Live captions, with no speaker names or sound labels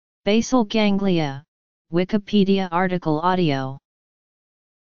Basal ganglia, Wikipedia article audio.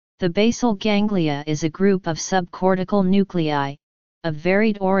 The basal ganglia is a group of subcortical nuclei, of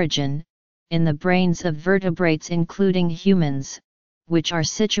varied origin, in the brains of vertebrates including humans, which are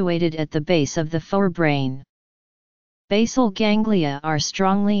situated at the base of the forebrain. Basal ganglia are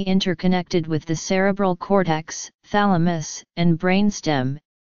strongly interconnected with the cerebral cortex, thalamus, and brainstem,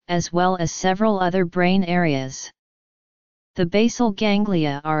 as well as several other brain areas. The basal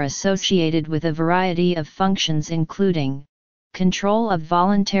ganglia are associated with a variety of functions including control of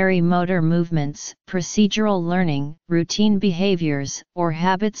voluntary motor movements, procedural learning, routine behaviors or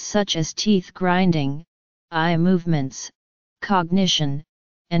habits such as teeth grinding, eye movements, cognition,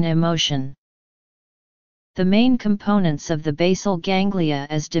 and emotion. The main components of the basal ganglia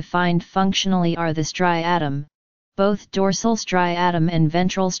as defined functionally are the striatum, both dorsal striatum and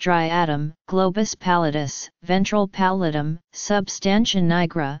ventral striatum, globus pallidus, ventral pallidum, substantia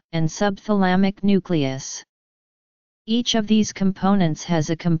nigra, and subthalamic nucleus. Each of these components has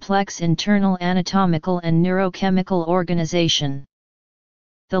a complex internal anatomical and neurochemical organization.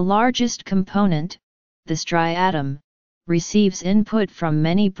 The largest component, the striatum, receives input from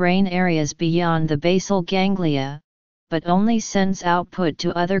many brain areas beyond the basal ganglia, but only sends output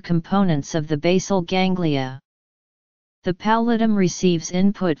to other components of the basal ganglia. The pallidum receives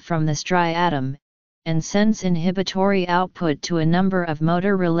input from the striatum, and sends inhibitory output to a number of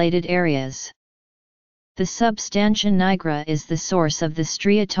motor-related areas. The substantia nigra is the source of the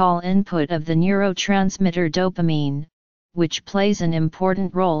striatal input of the neurotransmitter dopamine, which plays an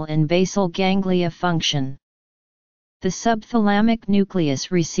important role in basal ganglia function. The subthalamic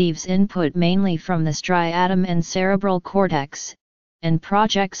nucleus receives input mainly from the striatum and cerebral cortex, and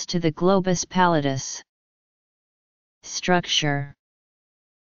projects to the globus pallidus. Structure.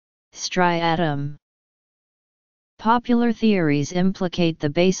 Striatum. Popular theories implicate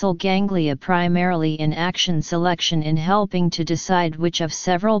the basal ganglia primarily in action selection in helping to decide which of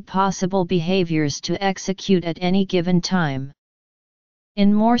several possible behaviors to execute at any given time.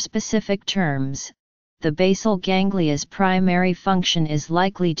 In more specific terms, the basal ganglia's primary function is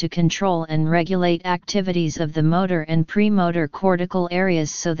likely to control and regulate activities of the motor and premotor cortical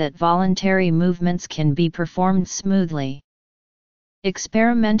areas so that voluntary movements can be performed smoothly.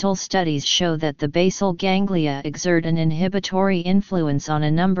 Experimental studies show that the basal ganglia exert an inhibitory influence on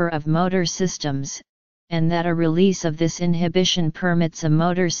a number of motor systems, and that a release of this inhibition permits a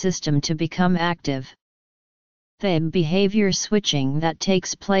motor system to become active. The behavior switching that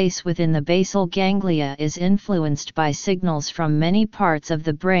takes place within the basal ganglia is influenced by signals from many parts of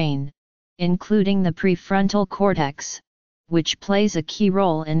the brain, including the prefrontal cortex, which plays a key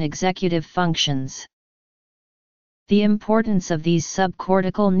role in executive functions. The importance of these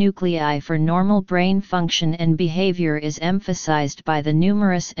subcortical nuclei for normal brain function and behavior is emphasized by the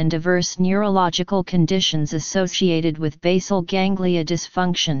numerous and diverse neurological conditions associated with basal ganglia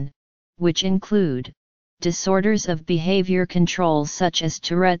dysfunction, which include disorders of behavior control such as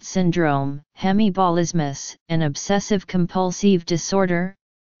Tourette syndrome, hemiballismus, and obsessive-compulsive disorder,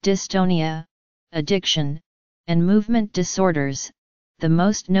 dystonia, addiction, and movement disorders, the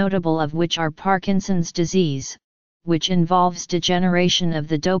most notable of which are Parkinson's disease, which involves degeneration of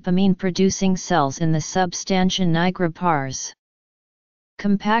the dopamine-producing cells in the substantia nigra pars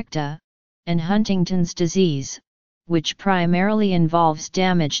compacta, and Huntington's disease, which primarily involves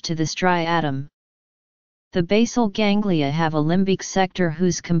damage to the striatum. The basal ganglia have a limbic sector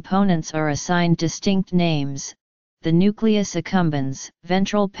whose components are assigned distinct names: the nucleus accumbens,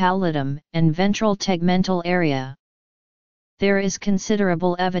 ventral pallidum, and ventral tegmental area. There is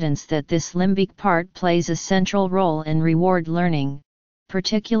considerable evidence that this limbic part plays a central role in reward learning,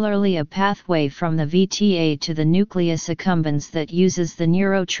 particularly a pathway from the VTA to the nucleus accumbens that uses the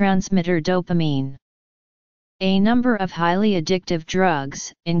neurotransmitter dopamine. A number of highly addictive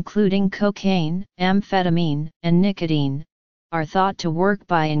drugs, including cocaine, amphetamine, and nicotine, are thought to work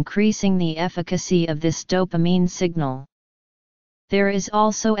by increasing the efficacy of this dopamine signal. There is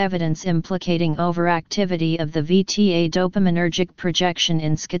also evidence implicating overactivity of the VTA dopaminergic projection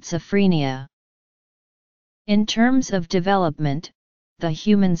in schizophrenia. In terms of development, the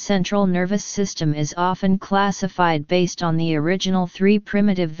human central nervous system is often classified based on the original three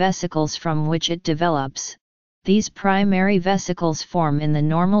primitive vesicles from which it develops. These primary vesicles form in the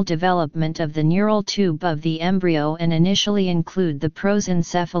normal development of the neural tube of the embryo and initially include the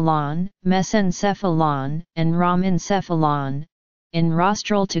prosencephalon, mesencephalon, and rhomencephalon, in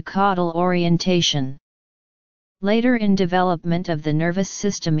rostral to caudal orientation. Later in development of the nervous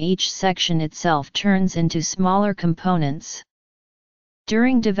system, each section itself turns into smaller components.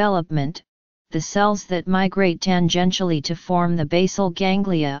 During development, the cells that migrate tangentially to form the basal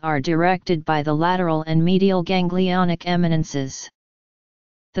ganglia are directed by the lateral and medial ganglionic eminences.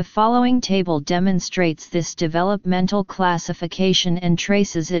 The following table demonstrates this developmental classification and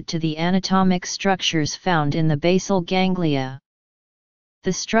traces it to the anatomic structures found in the basal ganglia.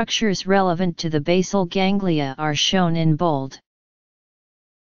 The structures relevant to the basal ganglia are shown in bold.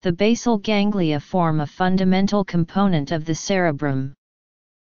 The basal ganglia form a fundamental component of the cerebrum.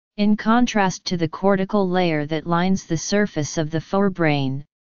 In contrast to the cortical layer that lines the surface of the forebrain,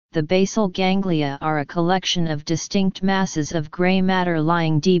 the basal ganglia are a collection of distinct masses of gray matter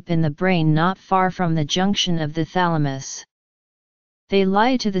lying deep in the brain not far from the junction of the thalamus. They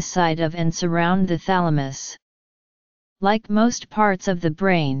lie to the side of and surround the thalamus. Like most parts of the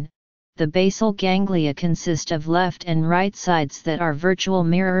brain, the basal ganglia consist of left and right sides that are virtual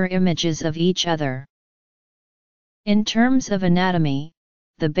mirror images of each other. In terms of anatomy,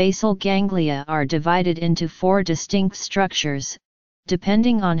 the basal ganglia are divided into 4 distinct structures,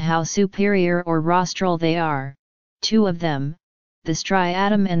 depending on how superior or rostral they are. 2 of them, the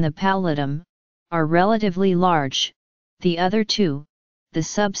striatum and the pallidum, are relatively large, the other 2, the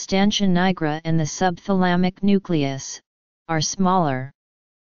substantia nigra and the subthalamic nucleus, are smaller.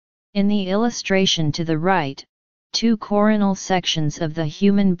 In the illustration to the right, 2 coronal sections of the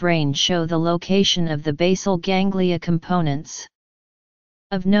human brain show the location of the basal ganglia components.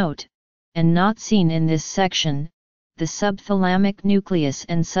 Of note, and not seen in this section, the subthalamic nucleus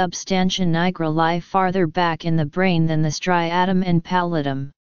and substantia nigra lie farther back in the brain than the striatum and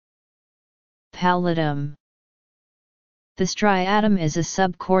pallidum. Pallidum. The striatum is a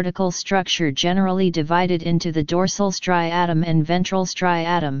subcortical structure generally divided into the dorsal striatum and ventral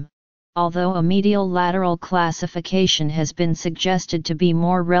striatum, although a medial-lateral classification has been suggested to be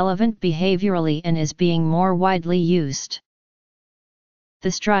more relevant behaviorally and is being more widely used. The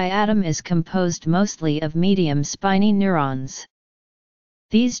striatum is composed mostly of medium spiny neurons.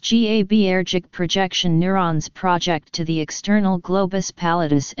 These GABAergic projection neurons project to the external globus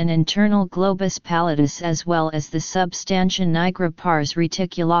pallidus and internal globus pallidus as well as the substantia nigra pars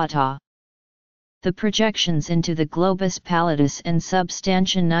reticulata. The projections into the globus pallidus and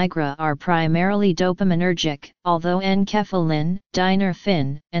substantia nigra are primarily dopaminergic, although enkephalin,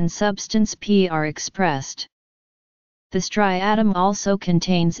 dynorphin, and substance P are expressed. The striatum also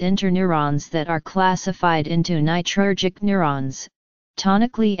contains interneurons that are classified into nitroergic neurons,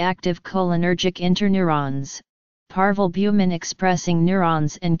 tonically active cholinergic interneurons, parvalbumin-expressing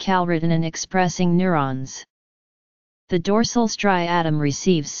neurons and calretinin-expressing neurons. The dorsal striatum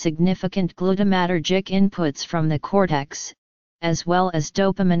receives significant glutamatergic inputs from the cortex, as well as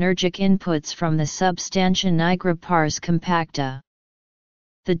dopaminergic inputs from the substantia nigra pars compacta.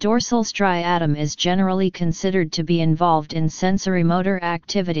 The dorsal striatum is generally considered to be involved in sensorimotor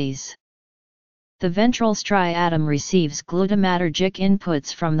activities. The ventral striatum receives glutamatergic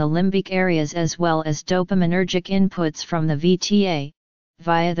inputs from the limbic areas as well as dopaminergic inputs from the VTA,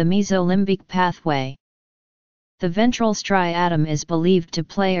 via the mesolimbic pathway. The ventral striatum is believed to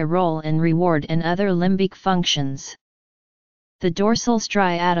play a role in reward and other limbic functions. The dorsal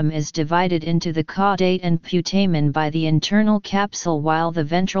striatum is divided into the caudate and putamen by the internal capsule while the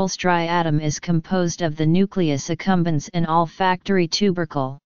ventral striatum is composed of the nucleus accumbens and olfactory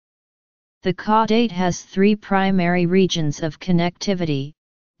tubercle. The caudate has 3 primary regions of connectivity,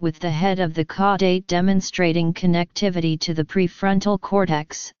 with the head of the caudate demonstrating connectivity to the prefrontal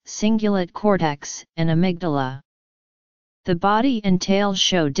cortex, cingulate cortex, and amygdala. The body and tail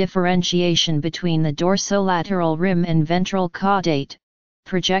show differentiation between the dorsolateral rim and ventral caudate,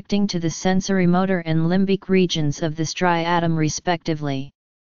 projecting to the sensorimotor and limbic regions of the striatum respectively.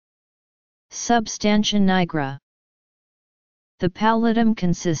 Substantia nigra. The pallidum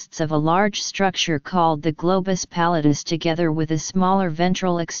consists of a large structure called the globus pallidus together with a smaller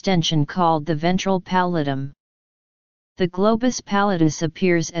ventral extension called the ventral pallidum. The globus pallidus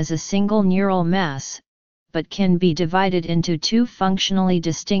appears as a single neural mass, but can be divided into 2 functionally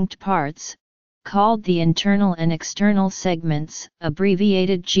distinct parts, called the internal and external segments,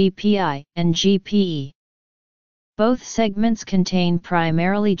 abbreviated GPI and GPE. Both segments contain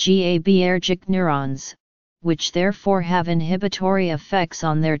primarily GABAergic neurons, which therefore have inhibitory effects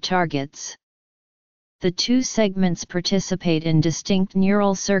on their targets. The 2 segments participate in distinct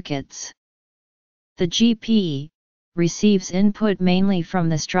neural circuits. The GPE receives input mainly from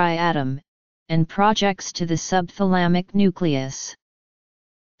the striatum, and projects to the subthalamic nucleus.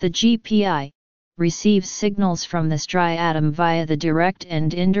 The GPI receives signals from the striatum via the direct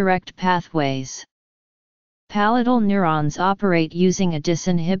and indirect pathways. Pallidal neurons operate using a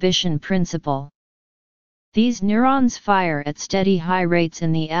disinhibition principle. These neurons fire at steady high rates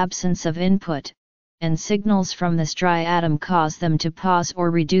in the absence of input, and signals from the striatum cause them to pause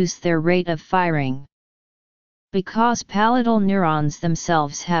or reduce their rate of firing. Because palatal neurons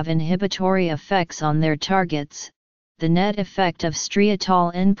themselves have inhibitory effects on their targets, the net effect of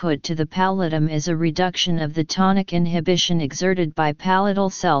striatal input to the palatum is a reduction of the tonic inhibition exerted by palatal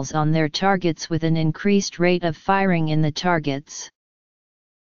cells on their targets with an increased rate of firing in the targets.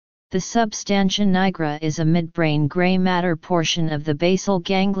 The substantia nigra is a midbrain gray matter portion of the basal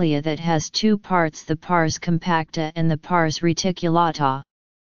ganglia that has two parts, the pars compacta and the pars reticulata.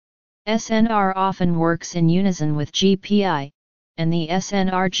 SNR often works in unison with GPI, and the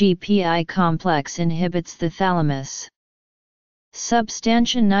SNR-GPI complex inhibits the thalamus.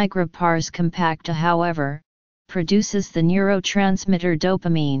 Substantia nigra pars compacta, however, produces the neurotransmitter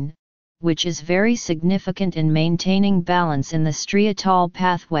dopamine, which is very significant in maintaining balance in the striatal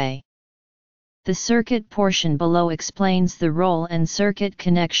pathway. The circuit portion below explains the role and circuit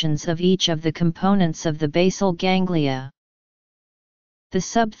connections of each of the components of the basal ganglia. The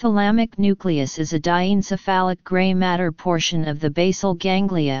subthalamic nucleus is a diencephalic gray matter portion of the basal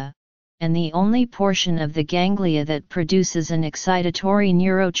ganglia, and the only portion of the ganglia that produces an excitatory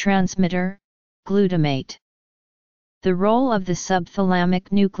neurotransmitter, glutamate. The role of the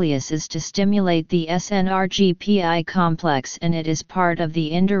subthalamic nucleus is to stimulate the SNR-GPI complex, and it is part of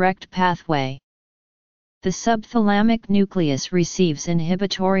the indirect pathway. The subthalamic nucleus receives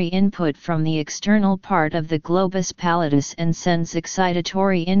inhibitory input from the external part of the globus pallidus and sends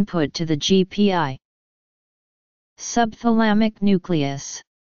excitatory input to the GPI. Subthalamic nucleus.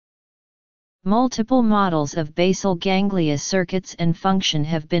 Multiple models of basal ganglia circuits and function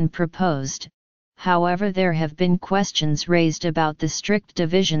have been proposed. However, there have been questions raised about the strict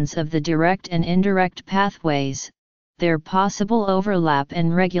divisions of the direct and indirect pathways, their possible overlap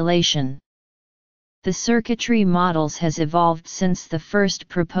and regulation. The circuitry models has evolved since the first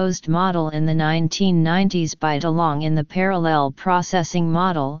proposed model in the 1990s by DeLong in the parallel processing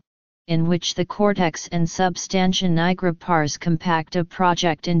model, in which the cortex and substantia nigra pars compacta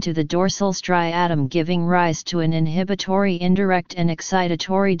project into the dorsal striatum, giving rise to an inhibitory indirect and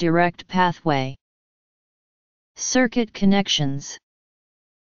excitatory direct pathway. Circuit connections.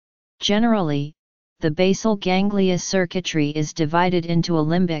 Generally, the basal ganglia circuitry is divided into a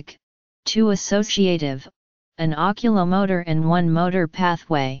limbic, two associative, an oculomotor and one motor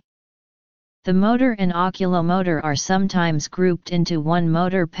pathway. The motor and oculomotor are sometimes grouped into one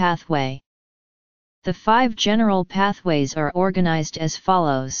motor pathway. The 5 general pathways are organized as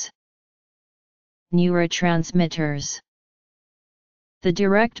follows. Neurotransmitters. The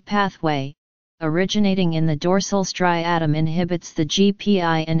direct pathway, originating in the dorsal striatum, inhibits the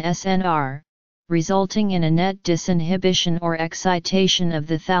GPI and SNR, resulting in a net disinhibition or excitation of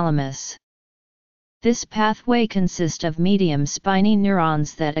the thalamus. This pathway consists of medium spiny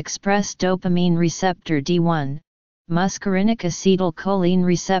neurons that express dopamine receptor D1, muscarinic acetylcholine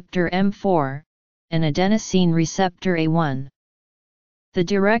receptor M4, and adenosine receptor A1. The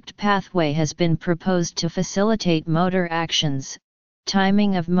direct pathway has been proposed to facilitate motor actions,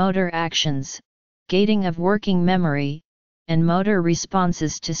 timing of motor actions, gating of working memory, and motor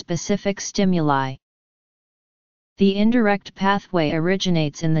responses to specific stimuli. The indirect pathway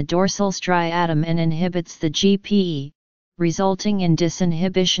originates in the dorsal striatum and inhibits the GPE, resulting in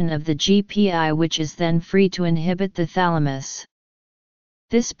disinhibition of the GPI, which is then free to inhibit the thalamus.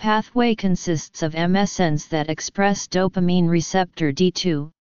 This pathway consists of MSNs that express dopamine receptor D2,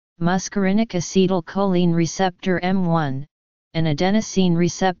 muscarinic acetylcholine receptor M1, and adenosine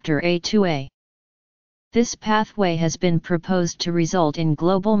receptor A2A. This pathway has been proposed to result in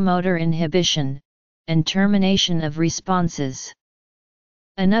global motor inhibition and termination of responses.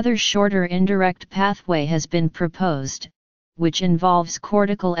 Another shorter indirect pathway has been proposed, which involves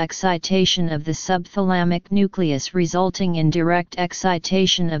cortical excitation of the subthalamic nucleus, resulting in direct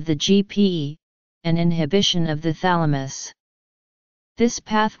excitation of the GPE, and inhibition of the thalamus. This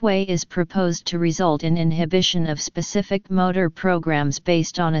pathway is proposed to result in inhibition of specific motor programs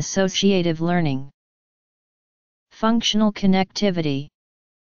based on associative learning. Functional connectivity.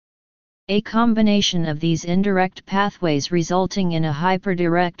 A combination of these indirect pathways resulting in a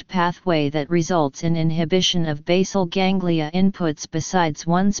hyperdirect pathway that results in inhibition of basal ganglia inputs besides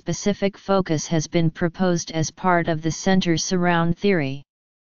one specific focus has been proposed as part of the center surround theory.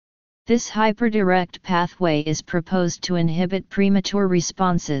 This hyperdirect pathway is proposed to inhibit premature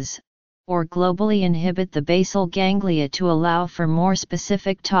responses, or globally inhibit the basal ganglia to allow for more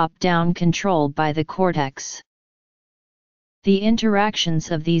specific top-down control by the cortex. The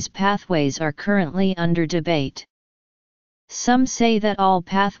interactions of these pathways are currently under debate. Some say that all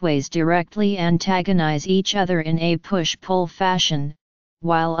pathways directly antagonize each other in a push-pull fashion,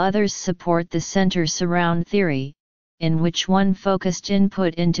 while others support the center-surround theory, in which one focused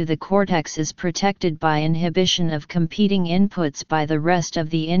input into the cortex is protected by inhibition of competing inputs by the rest of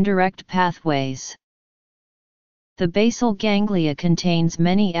the indirect pathways. The basal ganglia contains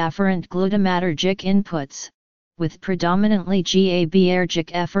many afferent glutamatergic inputs, with predominantly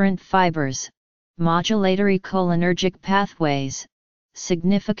GABAergic efferent fibers, modulatory cholinergic pathways,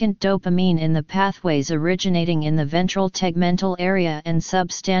 significant dopamine in the pathways originating in the ventral tegmental area and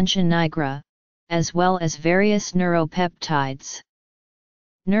substantia nigra, as well as various neuropeptides.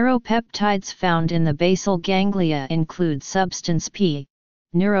 Neuropeptides found in the basal ganglia include substance P,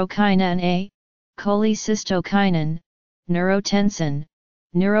 neurokinin A, cholecystokinin, neurotensin,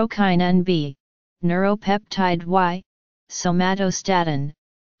 neurokinin B, neuropeptide Y, somatostatin,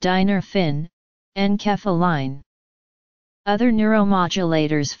 dynorphin, enkephaline. Other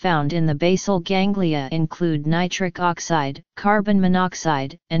neuromodulators found in the basal ganglia include nitric oxide, carbon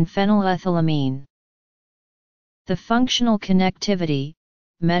monoxide, and phenylethylamine. The functional connectivity,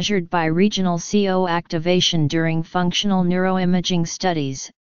 measured by regional CO activation during functional neuroimaging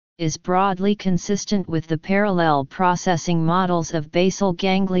studies, is broadly consistent with the parallel processing models of basal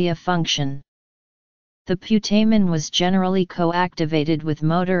ganglia function. The putamen was generally co-activated with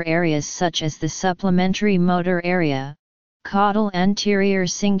motor areas such as the supplementary motor area, caudal anterior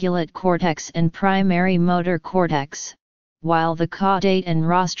cingulate cortex and primary motor cortex, while the caudate and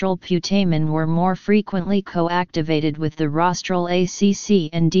rostral putamen were more frequently co-activated with the rostral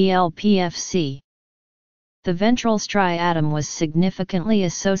ACC and DLPFC. The ventral striatum was significantly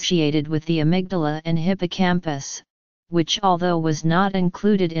associated with the amygdala and hippocampus, which although was not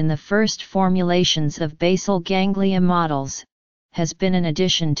included in the first formulations of basal ganglia models, has been an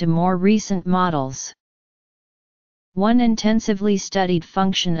addition to more recent models. One intensively studied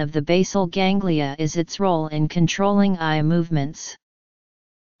function of the basal ganglia is its role in controlling eye movements.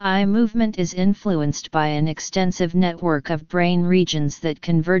 Eye movement is influenced by an extensive network of brain regions that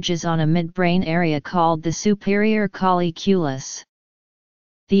converges on a midbrain area called the superior colliculus.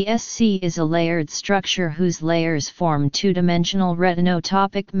 The SC is a layered structure whose layers form two-dimensional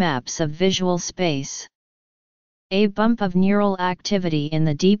retinotopic maps of visual space. A bump of neural activity in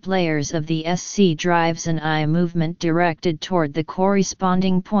the deep layers of the SC drives an eye movement directed toward the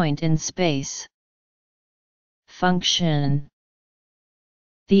corresponding point in space. Function.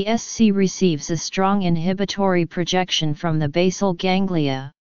 The SC receives a strong inhibitory projection from the basal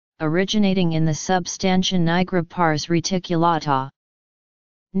ganglia, originating in the substantia nigra pars reticulata.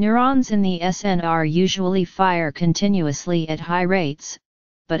 Neurons in the SNR usually fire continuously at high rates,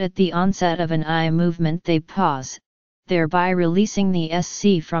 but at the onset of an eye movement they pause, thereby releasing the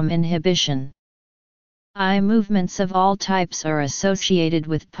SC from inhibition. Eye movements of all types are associated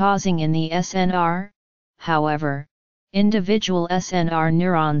with pausing in the SNR, however, individual SNR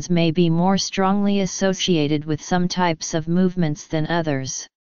neurons may be more strongly associated with some types of movements than others.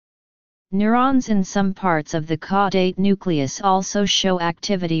 Neurons in some parts of the caudate nucleus also show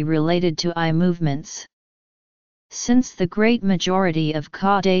activity related to eye movements. Since the great majority of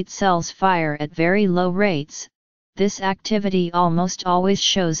caudate cells fire at very low rates, this activity almost always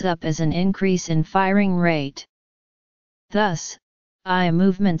shows up as an increase in firing rate. Thus, eye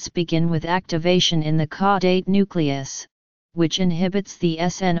movements begin with activation in the caudate nucleus, which inhibits the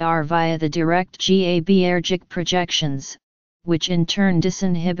SNR via the direct GABAergic projections, which in turn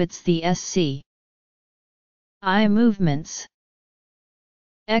disinhibits the SC. Eye movements.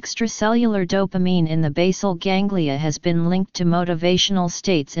 Extracellular dopamine in the basal ganglia has been linked to motivational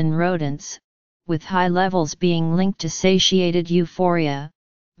states in rodents, with high levels being linked to satiated euphoria,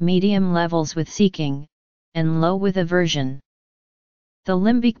 medium levels with seeking, and low with aversion. The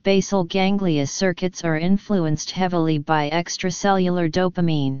limbic basal ganglia circuits are influenced heavily by extracellular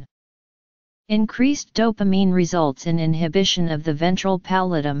dopamine. Increased dopamine results in inhibition of the ventral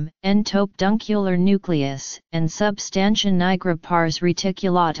pallidum, entopeduncular nucleus, and substantia nigra pars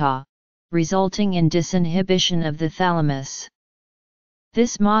reticulata, resulting in disinhibition of the thalamus.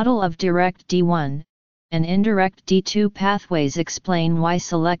 This model of direct D1 and indirect D2 pathways explain why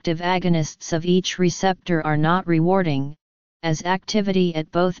selective agonists of each receptor are not rewarding, as activity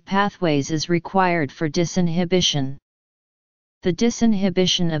at both pathways is required for disinhibition. The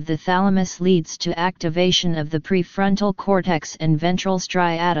disinhibition of the thalamus leads to activation of the prefrontal cortex and ventral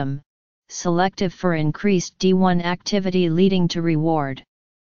striatum, selective for increased D1 activity leading to reward.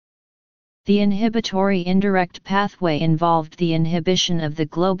 The inhibitory indirect pathway involved the inhibition of the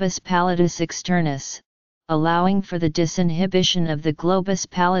globus pallidus externus, allowing for the disinhibition of the globus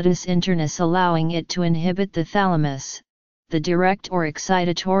pallidus internus, allowing it to inhibit the thalamus, the direct or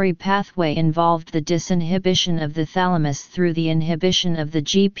excitatory pathway involved the disinhibition of the thalamus through the inhibition of the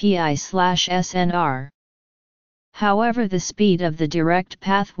GPI/SNR. However, the speed of the direct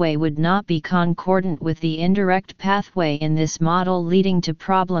pathway would not be concordant with the indirect pathway in this model, leading to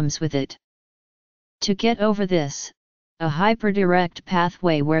problems with it. To get over this, a hyperdirect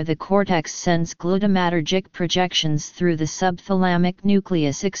pathway where the cortex sends glutamatergic projections through the subthalamic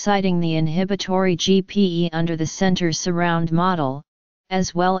nucleus exciting the inhibitory GPE under the center surround model,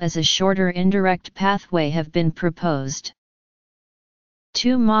 as well as a shorter indirect pathway have been proposed.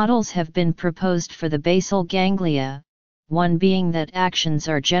 Two models have been proposed for the basal ganglia, one being that actions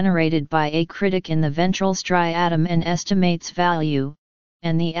are generated by a critic in the ventral striatum and estimates value,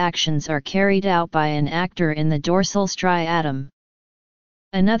 and the actions are carried out by an actor in the dorsal striatum.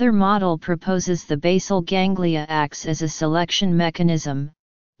 Another model proposes the basal ganglia acts as a selection mechanism,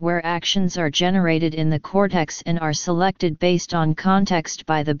 where actions are generated in the cortex and are selected based on context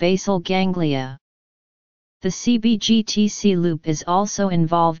by the basal ganglia. The CBGTC loop is also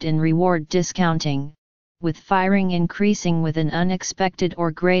involved in reward discounting, with firing increasing with an unexpected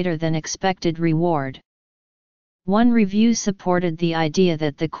or greater than expected reward. One review supported the idea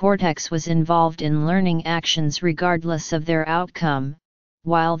that the cortex was involved in learning actions regardless of their outcome,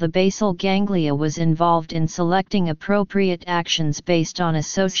 while the basal ganglia was involved in selecting appropriate actions based on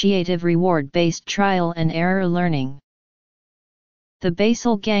associative reward-based trial and error learning. The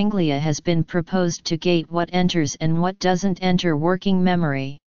basal ganglia has been proposed to gate what enters and what doesn't enter working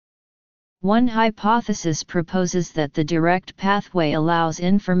memory. One hypothesis proposes that the direct pathway allows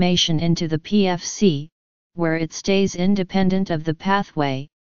information into the PFC, where it stays independent of the pathway.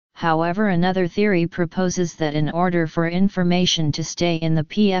 However, another theory proposes that in order for information to stay in the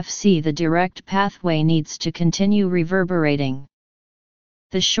PFC, the direct pathway needs to continue reverberating.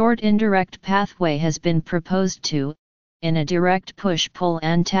 The short indirect pathway has been proposed to, in a direct push-pull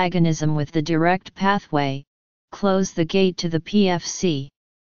antagonism with the direct pathway, close the gate to the PFC.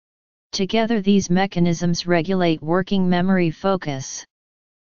 Together, these mechanisms regulate working memory focus.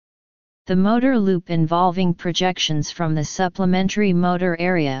 The motor loop involving projections from the supplementary motor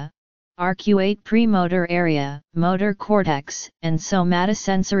area, arcuate premotor area, motor cortex, and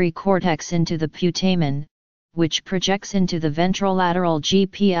somatosensory cortex into the putamen, which projects into the ventrolateral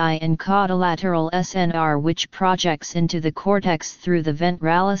GPI, and caudolateral SNR, which projects into the cortex through the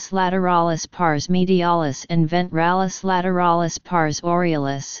ventralis lateralis pars medialis and ventralis lateralis pars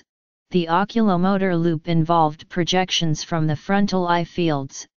aurealis. The oculomotor loop involved projections from the frontal eye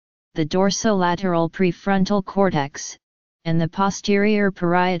fields, the dorsolateral prefrontal cortex, and the posterior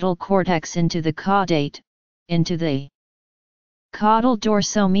parietal cortex into the caudate, into the caudal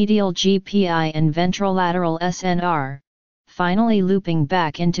dorsomedial GPI and ventrolateral SNR, finally looping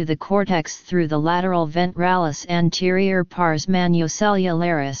back into the cortex through the lateral ventralis anterior pars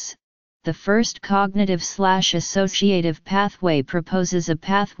manuocellularis. The first cognitive/associative pathway proposes a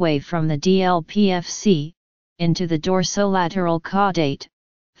pathway from the DLPFC into the dorsolateral caudate,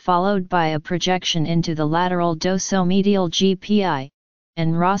 followed by a projection into the lateral dorsomedial GPI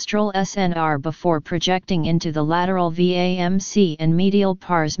and rostral SNR before projecting into the lateral VAMC and medial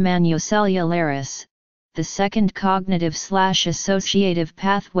pars manuocellularis. The second cognitive/associative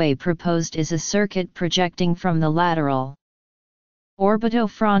pathway proposed is a circuit projecting from the lateral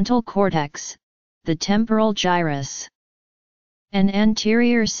orbitofrontal cortex, the temporal gyrus, and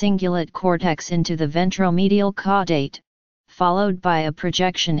anterior cingulate cortex into the ventromedial caudate, followed by a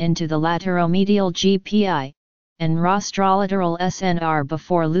projection into the lateromedial GPI and rostrolateral SNR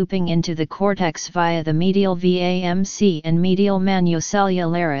before looping into the cortex via the medial VAMC and medial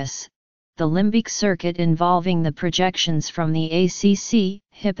manuocellularis. The limbic circuit involving the projections from the ACC,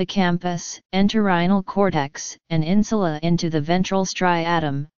 hippocampus, entorhinal cortex, and insula into the ventral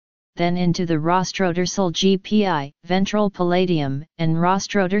striatum, then into the rostrodorsal GPI, ventral palladium, and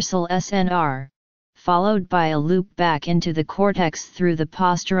rostrodorsal SNR, followed by a loop back into the cortex through the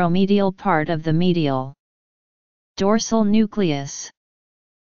posteromedial part of the medial dorsal nucleus.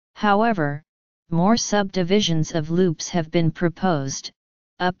 However, more subdivisions of loops have been proposed,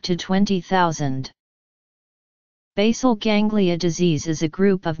 up to 20,000. Basal ganglia disease is a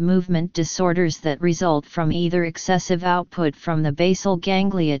group of movement disorders that result from either excessive output from the basal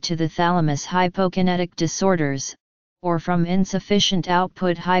ganglia to the thalamus, hypokinetic disorders, or from insufficient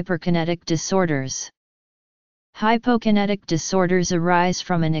output, hyperkinetic disorders. Hypokinetic disorders arise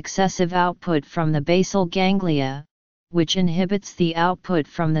from an excessive output from the basal ganglia, which inhibits the output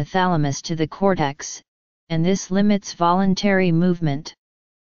from the thalamus to the cortex, and this limits voluntary movement.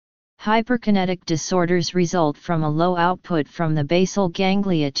 Hyperkinetic disorders result from a low output from the basal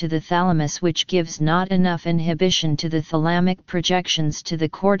ganglia to the thalamus, which gives not enough inhibition to the thalamic projections to the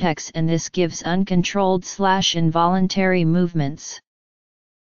cortex, and this gives uncontrolled/involuntary movements.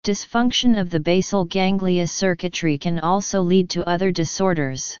 Dysfunction of the basal ganglia circuitry can also lead to other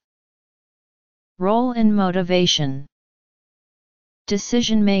disorders. Role in motivation,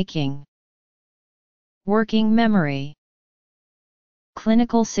 decision-making, working memory.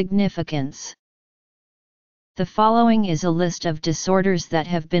 Clinical significance. The following is a list of disorders that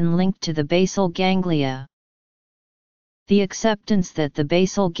have been linked to the basal ganglia. The acceptance that the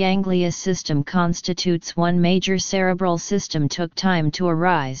basal ganglia system constitutes one major cerebral system took time to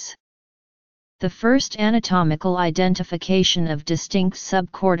arise. The first anatomical identification of distinct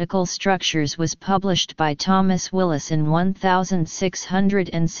subcortical structures was published by Thomas Willis in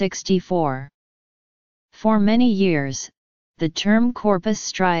 1664. For many years, the term corpus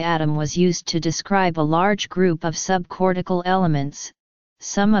striatum was used to describe a large group of subcortical elements,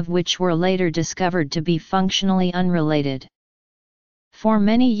 some of which were later discovered to be functionally unrelated. For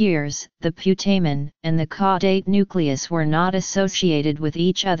many years, the putamen and the caudate nucleus were not associated with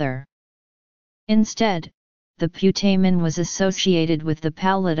each other. Instead, the putamen was associated with the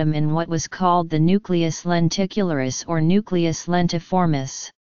pallidum in what was called the nucleus lenticularis or nucleus lentiformis.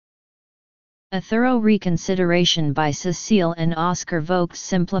 A thorough reconsideration by Cecile and Oscar Vaux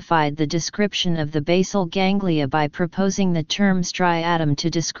simplified the description of the basal ganglia by proposing the term striatum to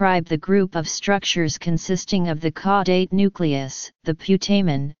describe the group of structures consisting of the caudate nucleus, the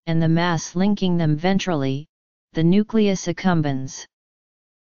putamen, and the mass linking them ventrally, the nucleus accumbens.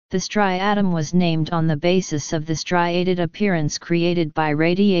 The striatum was named on the basis of the striated appearance created by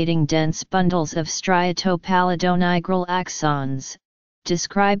radiating dense bundles of striatopallidonigral axons,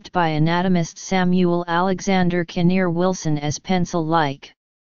 described by anatomist Samuel Alexander Kinnear Wilson as pencil-like.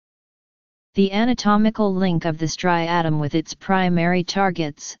 The anatomical link of the striatum with its primary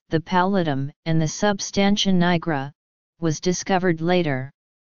targets, the pallidum, and the substantia nigra, was discovered later.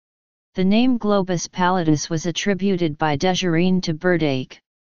 The name globus pallidus was attributed by Desjardins to Burdake.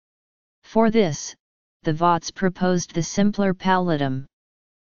 For this, the Vaughts proposed the simpler pallidum.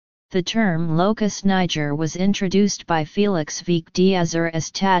 The term locus niger was introduced by Félix Vic d'Azer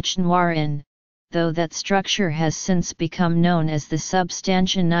as tache noire, though that structure has since become known as the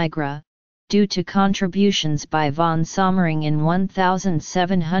substantia nigra, due to contributions by von Sommering in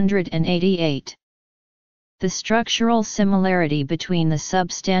 1788. The structural similarity between the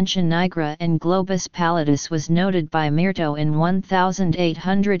substantia nigra and globus pallidus was noted by Myrto in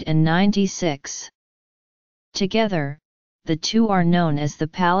 1896. Together, the two are known as the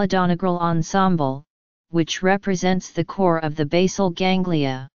pallidonigral ensemble, which represents the core of the basal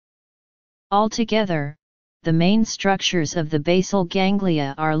ganglia. Altogether, the main structures of the basal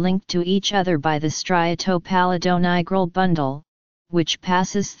ganglia are linked to each other by the striatopallidonigral bundle, which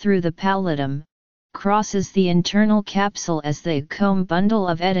passes through the pallidum, crosses the internal capsule as the comb bundle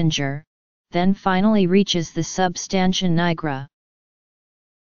of Edinger, then finally reaches the substantia nigra.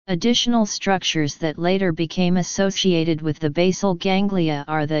 Additional structures that later became associated with the basal ganglia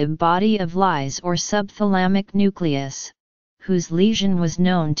are the body of Lies or subthalamic nucleus, whose lesion was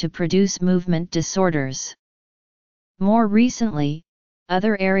known to produce movement disorders. More recently,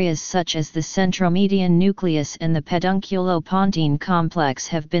 other areas such as the centromedian nucleus and the pedunculopontine complex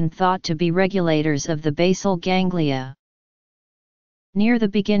have been thought to be regulators of the basal ganglia. Near the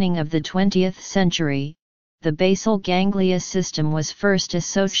beginning of the 20th century, the basal ganglia system was first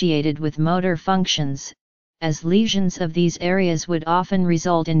associated with motor functions, as lesions of these areas would often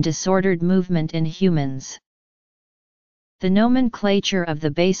result in disordered movement in humans. The nomenclature of the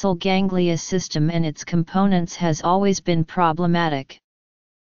basal ganglia system and its components has always been problematic.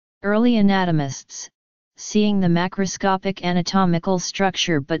 Early anatomists, seeing the macroscopic anatomical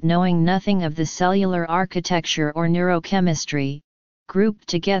structure but knowing nothing of the cellular architecture or neurochemistry, grouped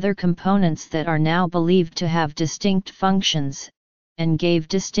together components that are now believed to have distinct functions, and gave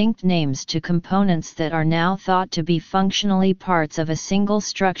distinct names to components that are now thought to be functionally parts of a single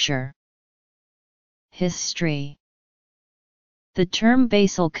structure. History. The term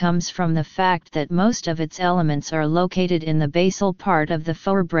basal comes from the fact that most of its elements are located in the basal part of the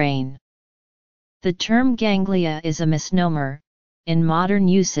forebrain. The term ganglia is a misnomer. In modern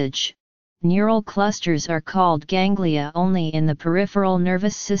usage, neural clusters are called ganglia only in the peripheral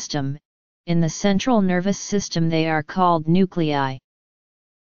nervous system. In the central nervous system they are called nuclei.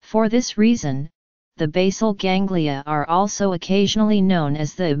 For this reason, the basal ganglia are also occasionally known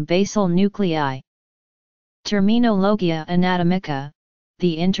as the basal nuclei. Terminologia Anatomica,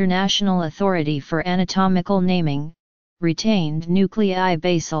 the international authority for anatomical naming, retained nuclei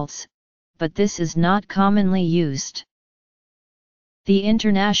basals, but this is not commonly used. The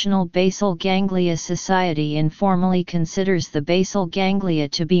International Basal Ganglia Society informally considers the basal ganglia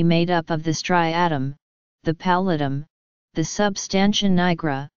to be made up of the striatum, the pallidum, the substantia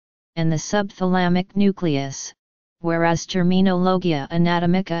nigra, and the subthalamic nucleus, whereas Terminologia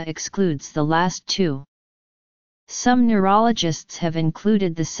Anatomica excludes the last two. Some neurologists have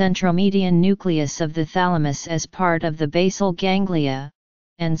included the centromedian nucleus of the thalamus as part of the basal ganglia,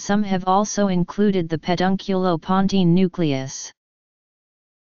 and some have also included the pedunculopontine nucleus.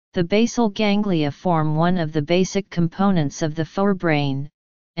 The basal ganglia form one of the basic components of the forebrain,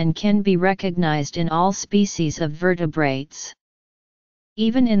 and can be recognized in all species of vertebrates.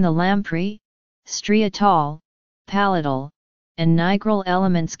 Even in the lamprey, striatal, pallidal, and nigral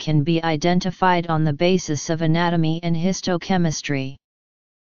elements can be identified on the basis of anatomy and histochemistry.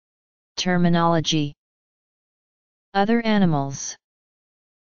 Terminology. Other animals.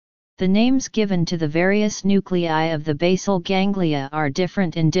 The names given to the various nuclei of the basal ganglia are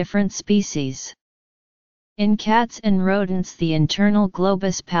different in different species. In cats and rodents, the internal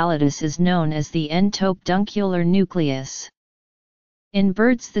globus pallidus is known as the entopeduncular nucleus. In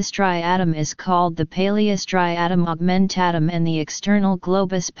birds, the striatum is called the paleostriatum augmentatum and the external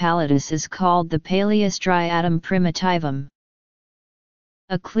globus pallidus is called the paleostriatum primitivum.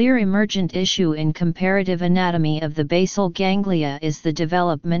 A clear emergent issue in comparative anatomy of the basal ganglia is the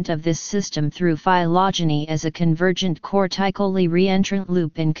development of this system through phylogeny as a convergent cortically reentrant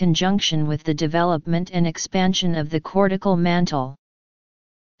loop in conjunction with the development and expansion of the cortical mantle.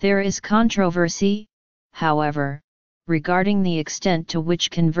 There is controversy, however, regarding the extent to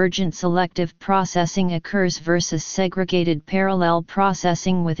which convergent selective processing occurs versus segregated parallel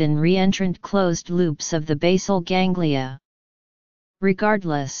processing within reentrant closed loops of the basal ganglia.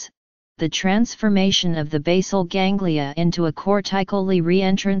 Regardless, the transformation of the basal ganglia into a cortically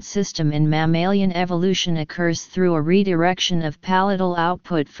reentrant system in mammalian evolution occurs through a redirection of pallidal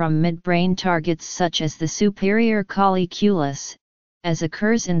output from midbrain targets such as the superior colliculus, as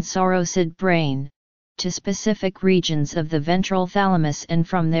occurs in sauropsid brain, to specific regions of the ventral thalamus and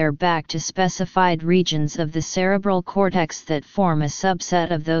from there back to specified regions of the cerebral cortex that form a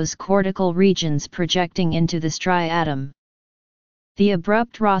subset of those cortical regions projecting into the striatum. The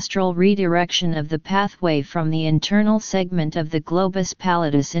abrupt rostral redirection of the pathway from the internal segment of the globus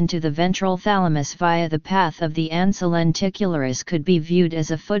pallidus into the ventral thalamus via the path of the ansa lenticularis could be viewed as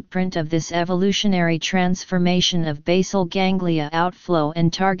a footprint of this evolutionary transformation of basal ganglia outflow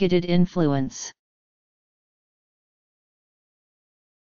and targeted influence.